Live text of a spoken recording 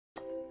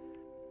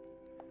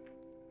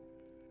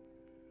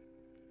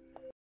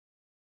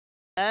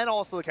And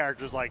also the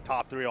character's like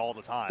top 3 all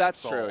the time.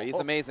 That's true. He's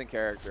an amazing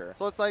character.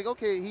 So it's like,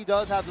 okay, he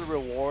does have the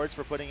rewards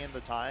for putting in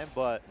the time,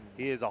 but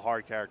he is a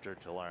hard character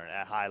to learn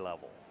at high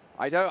level.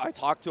 I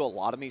talk to a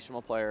lot of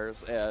Mishima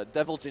players,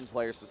 Devil Jin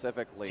players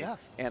specifically,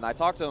 and I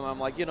talk to them, I'm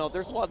like, you know,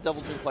 there's a lot of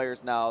Devil Jin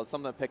players now,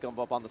 some that pick them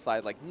up on the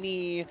side like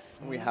me,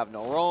 and we have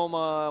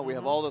Noroma, we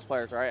have all those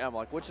players, right? I'm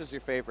like, which is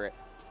your favorite?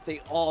 They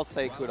all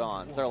say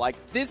QUDANS. They're like,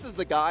 this is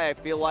the guy I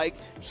feel like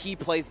he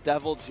plays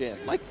Devil Jin.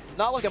 Like,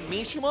 not like a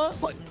Mishima,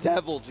 but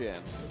Devil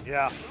Jin.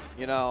 Yeah.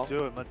 You know?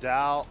 Dude,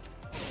 MADAO,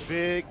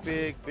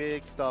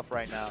 big stuff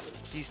right now.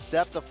 He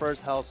stepped the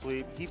first hell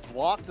sweep. He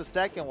blocked the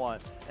second one.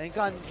 And he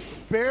got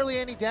barely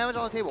any damage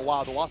on the table.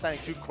 Wow, the wall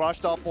standing 2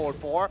 crushed up forward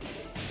 4.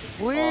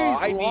 Please,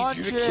 I need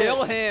you to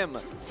kill him.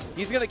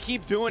 He's going to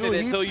keep doing it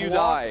until you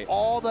die.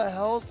 All the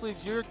hell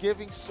sweeps. You're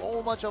giving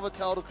so much of a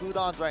tell to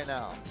QUDANS right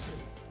now.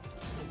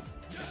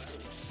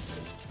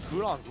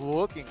 QUDANS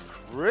looking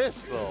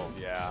crisp though.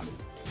 Yeah.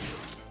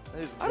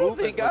 I don't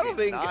think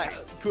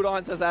nice.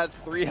 QUDANS has had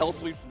 3 hell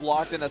sweeps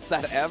blocked in a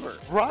set ever.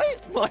 Right?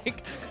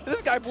 Like,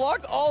 this guy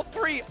blocked all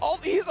 3.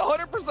 He's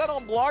 100%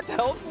 on blocked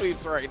hell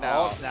sweeps right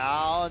now.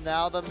 Oh,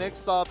 now the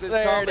mix-up is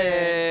coming. There it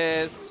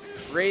is.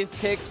 Wraith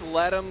kicks,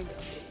 let him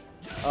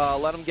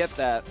get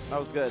that. That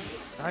was good.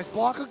 Nice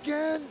block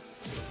again.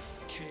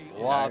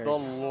 Wow, the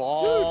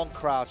long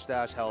crouch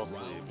dash hell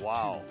sweep.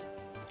 Wow.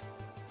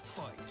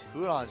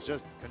 QUDANS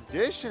just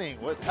conditioning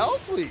with hell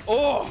sweep.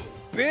 Oh,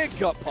 big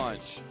gut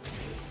punch.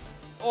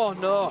 Oh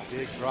no.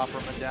 Big drop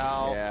from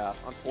MADAO. Yeah,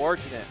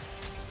 unfortunate.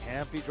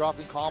 Can't be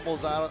dropping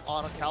combos out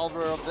on a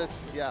caliber of this,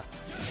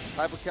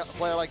 type of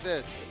player like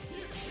this.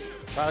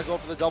 Try to go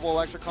for the double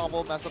electric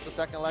combo, mess up the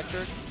second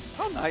electric.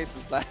 How nice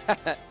is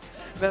that?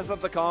 Mess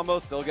up the combo,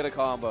 still get a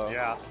combo.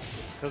 Yeah,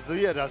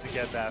 Kazuya doesn't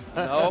get that.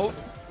 Nope.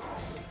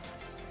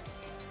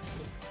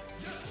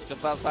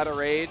 Just outside of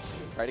rage,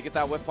 try to get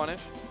that whip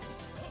punish.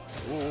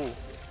 Ooh.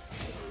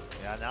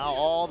 Yeah, now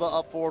all the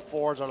up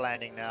 4-4s are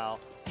landing now.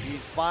 He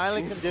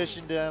finally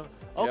conditioned him.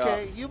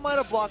 Okay, you might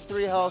have blocked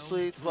 3 hell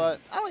sweeps, but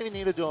I don't even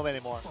need to do them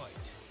anymore.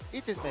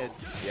 Eat this mid.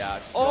 Yeah.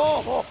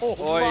 Oh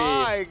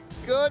my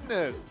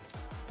goodness.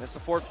 It's a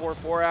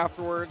 4-4-4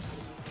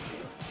 afterwards.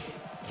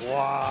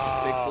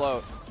 Wow. Big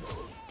float.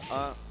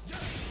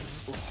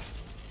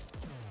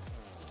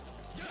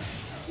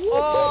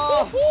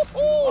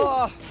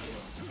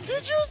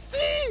 Did you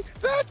see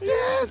that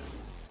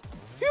dance?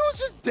 He was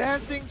just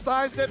dancing,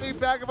 sidestepping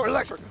back and forth.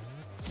 Electric.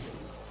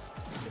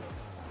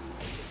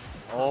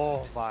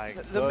 Oh my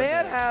goodness. The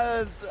man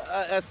has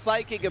a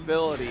psychic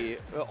ability.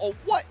 Oh,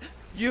 what?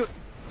 You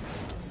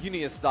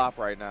need to stop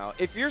right now.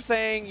 If you're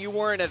saying you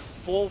weren't at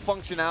full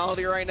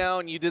functionality right now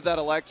and you did that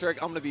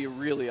electric, I'm going to be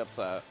really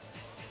upset.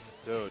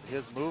 Dude,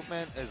 his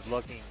movement is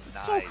looking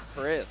nice.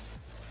 So crisp.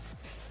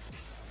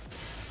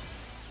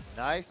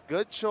 Nice,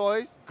 good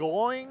choice.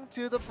 Going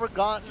to the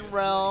Forgotten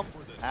Realm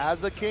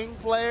as a King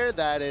player,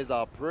 that is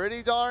a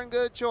pretty darn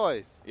good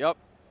choice. Yep.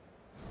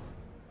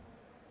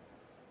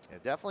 Yeah,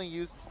 definitely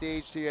use the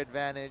stage to your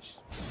advantage.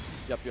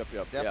 Yep.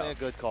 Definitely a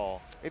good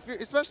call.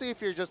 Especially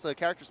if you're just a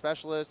character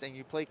specialist and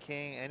you play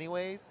King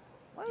anyways,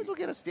 might as well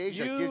get a stage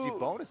that gives you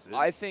bonuses.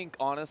 I think,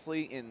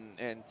 honestly, in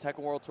Tekken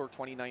World Tour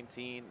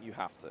 2019, you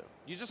have to.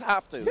 You just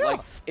have to. Yeah,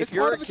 like, if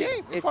you're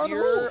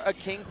a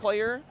King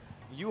player,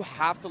 you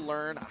have to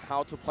learn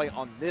how to play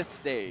on this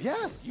stage.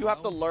 Yes. You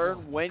have to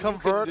learn when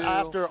convert you can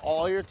after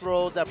all your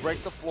throws that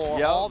break the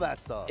floor, all that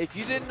stuff. If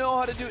you didn't know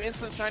how to do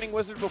Instant Shining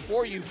Wizard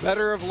before, you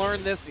better have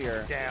learned this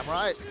year. Damn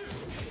right.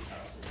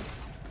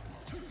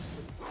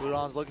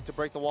 QUDANS looking to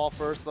break the wall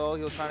first, though.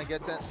 He was trying to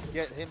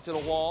get him to the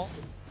wall.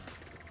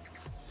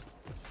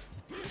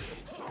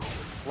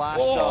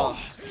 Flashed up.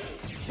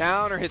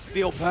 Counter his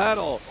steel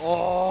pedal.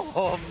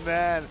 Oh,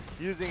 man.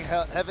 Using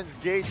Heaven's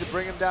Gate to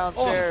bring him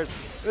downstairs.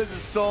 This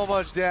is so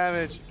much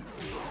damage.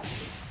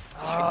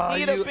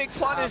 Need a big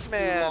punish,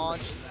 man.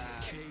 Launch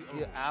that.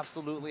 You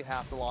absolutely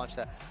have to launch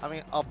that. I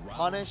mean, a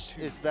punish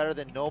is better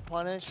than no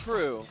punish.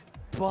 True.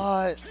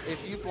 But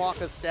if you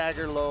block a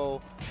stagger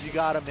low, you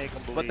gotta make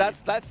them bleed. But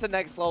that's the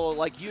next level.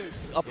 Like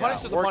a punish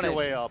is a punish. Work your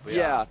way up.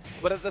 Yeah.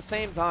 But at the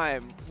same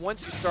time,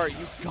 once you start,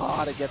 you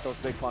gotta get those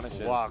big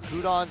punishes. Wow,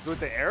 QUDANS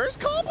with the Ares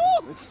combo.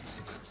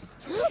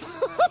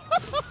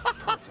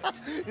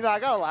 You know, I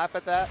gotta laugh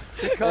at that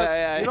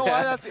because you know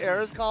why that's the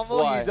Ares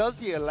combo? Why? He does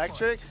the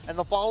electric, and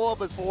the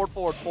follow-up is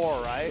forward,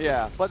 right?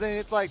 Yeah. But then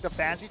it's like the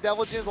fancy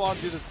Devil Jins want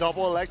to do the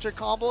double electric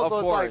combo, so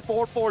it's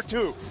like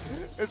 4-4-2.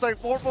 It's like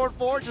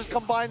 4-4-4, just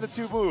combine the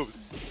 2 moves.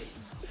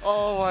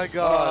 Oh my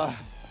god.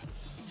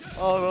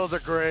 Oh, those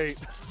are great.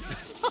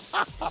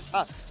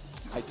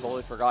 I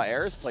totally forgot.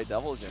 Ares played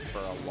Devil Jin for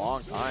a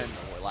long time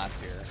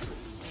last year.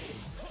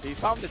 He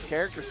found this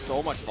character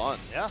so much fun.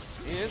 Yeah,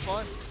 he is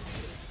fun.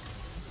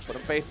 Put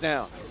him face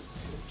down.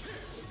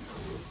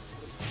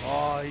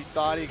 Oh, he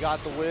thought he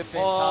got the whip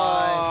in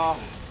time.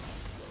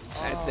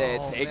 That's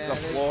it. Take the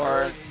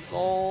floor. It hurt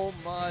so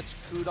much.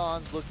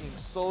 QUDANS looking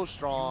so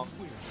strong.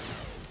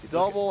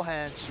 Double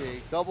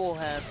handshake. Double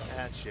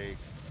handshake.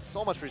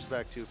 So much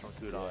respect, too, from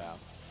QUDANS. Yeah.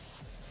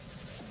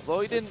 Though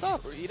he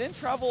didn't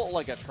travel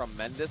like a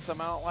tremendous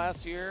amount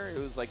last year. It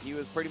was like he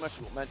was pretty much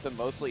meant to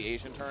mostly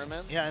Asian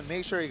tournaments. Yeah, and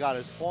make sure he got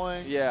his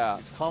points. Yeah.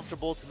 He's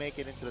comfortable to make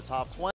it into the top 20.